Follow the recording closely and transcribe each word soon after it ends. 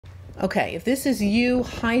Okay, if this is you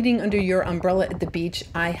hiding under your umbrella at the beach,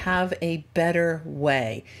 I have a better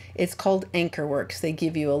way. It's called Anchor Works. They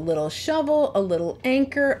give you a little shovel, a little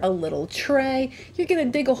anchor, a little tray. You're gonna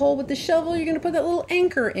dig a hole with the shovel, you're gonna put that little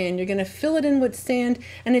anchor in, you're gonna fill it in with sand,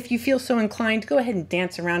 and if you feel so inclined, go ahead and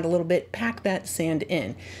dance around a little bit, pack that sand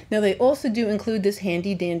in. Now they also do include this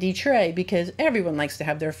handy dandy tray because everyone likes to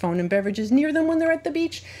have their phone and beverages near them when they're at the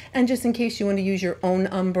beach, and just in case you want to use your own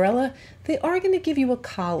umbrella, they are going to give you a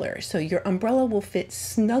collar, so your umbrella will fit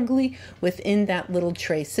snugly within that little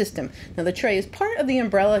tray system. Now the tray is part of the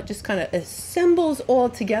umbrella, just kind of assembles all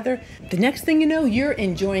together. The next thing you know, you're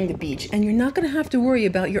enjoying the beach, and you're not going to have to worry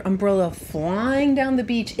about your umbrella flying down the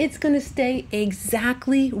beach. It's going to stay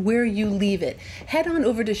exactly where you leave it. Head on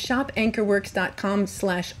over to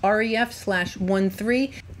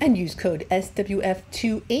shopanchorworks.com/ref/13 and use code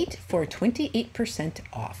SWF28 for 28%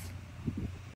 off.